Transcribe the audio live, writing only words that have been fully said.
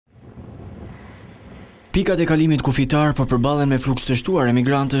Pikat e kalimit kufitar po përballen me fluks të shtuar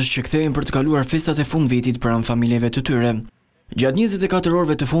emigrantësh që kthehen për të kaluar festat e fundvitit pranë familjeve të tyre. Gjatë 24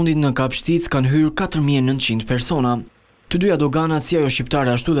 orëve të fundit në Kapshticës kanë hyrë 4900 persona. Të dyja doganat, si ajo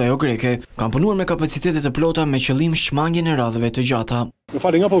shqiptare ashtu dhe ajo greke, kanë punuar me kapacitete të plota me qëllim shmangjen e radhëve të gjata. Më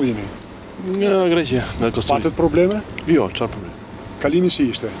fali, nga po vini? Nga Greqia, nga Kosovë. Patët probleme? Jo, çfarë probleme? Kalimi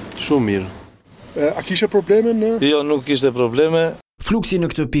si ishte? Shumë mirë. A kishe probleme në? Jo, nuk kishte probleme. Fluksi në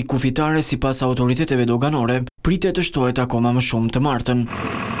këtë pikë kufitare, sipas autoriteteve doganore, pritet të shtohet akoma më shumë të martën.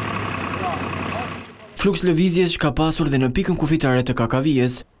 Fluks lëvizjesh ka pasur dhe në pikën kufitare të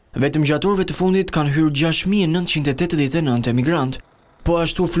Kakavijes. Vetëm gjatë orëve të fundit kanë hyrë 6989 emigrantë, po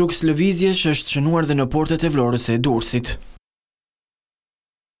ashtu fluks lëvizjesh është shënuar dhe në portet e Vlorës së Durrësit.